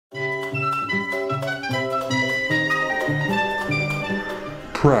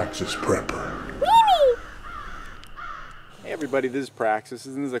Praxis Prepper. Hey everybody, this is Praxis,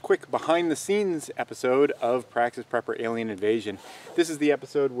 and this is a quick behind-the-scenes episode of Praxis Prepper Alien Invasion. This is the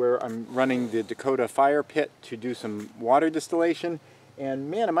episode where I'm running the Dakota fire pit to do some water distillation, and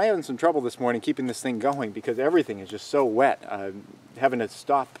man, am I having some trouble this morning keeping this thing going because everything is just so wet. Having to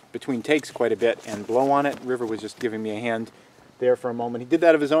stop between takes quite a bit and blow on it. River was just giving me a hand there for a moment. He did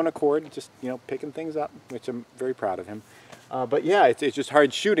that of his own accord, just, you know, picking things up, which I'm very proud of him. But yeah, it's just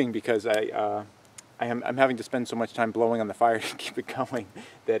hard shooting because I'm having to spend so much time blowing on the fire to keep it going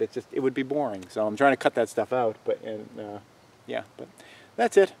that it would be boring. So I'm trying to cut that stuff out. But yeah, but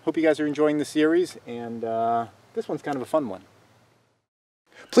that's it. Hope you guys are enjoying the series, and this one's kind of a fun one.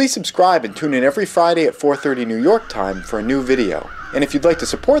 Please subscribe and tune in every Friday at 4:30 New York time for a new video. And if you'd like to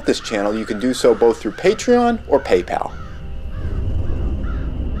support this channel, you can do so both through Patreon or PayPal.